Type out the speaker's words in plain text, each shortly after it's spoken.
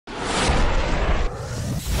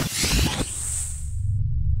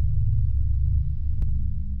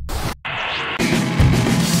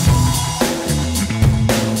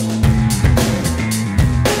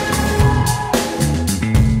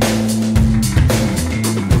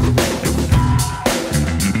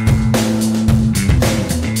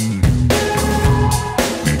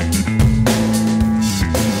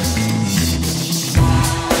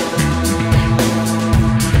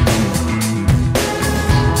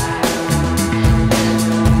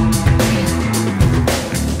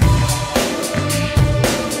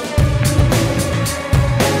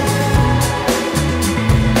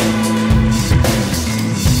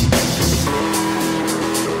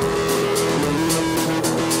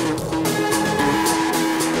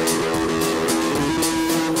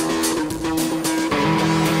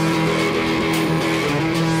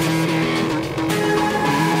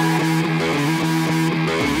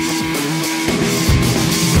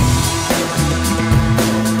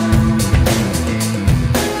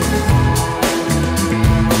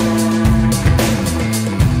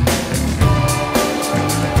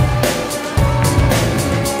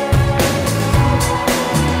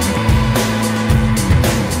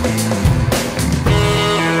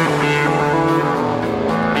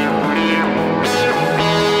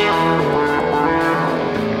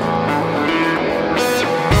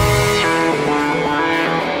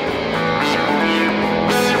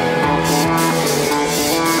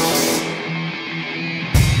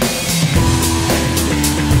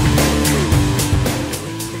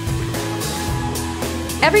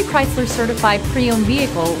Every Chrysler certified pre-owned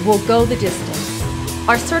vehicle will go the distance.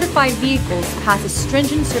 Our certified vehicles pass a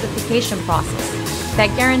stringent certification process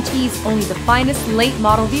that guarantees only the finest late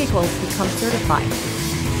model vehicles become certified.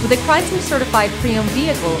 With a Chrysler certified pre-owned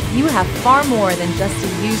vehicle, you have far more than just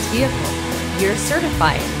a used vehicle. You're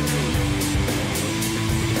certified.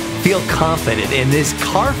 Feel confident in this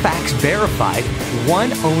Carfax verified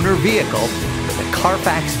one-owner vehicle with a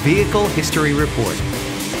Carfax Vehicle History Report.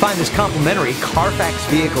 Find this complimentary Carfax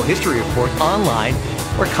Vehicle History Report online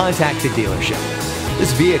or contact the dealership.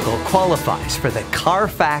 This vehicle qualifies for the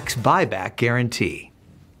Carfax Buyback Guarantee.